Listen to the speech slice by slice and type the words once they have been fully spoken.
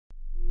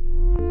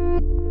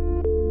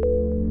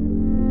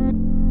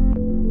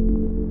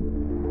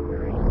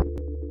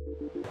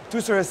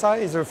TOUS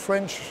is a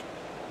French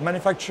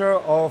manufacturer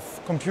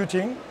of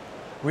computing.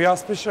 We are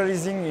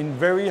specializing in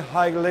very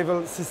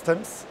high-level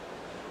systems.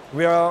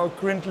 We are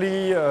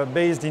currently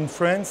based in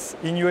France,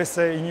 in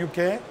USA, in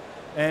UK,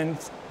 and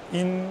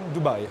in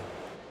Dubai.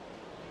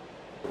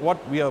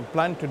 What we have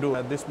planned to do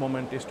at this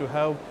moment is to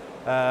have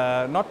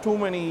not too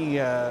many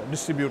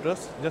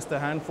distributors, just a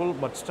handful,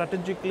 but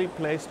strategically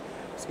placed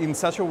in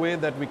such a way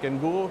that we can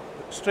go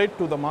straight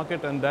to the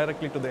market and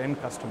directly to the end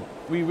customer.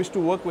 We wish to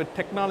work with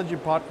technology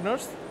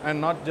partners and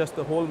not just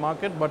the whole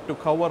market, but to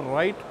cover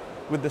right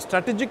with the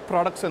strategic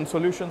products and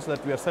solutions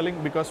that we are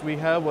selling, because we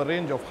have a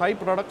range of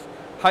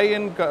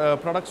high-end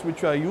products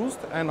which are used,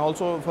 and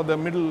also for the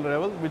middle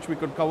level which we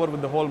could cover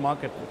with the whole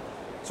market.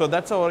 So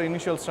that's our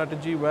initial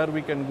strategy, where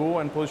we can go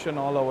and position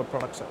all our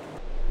products at.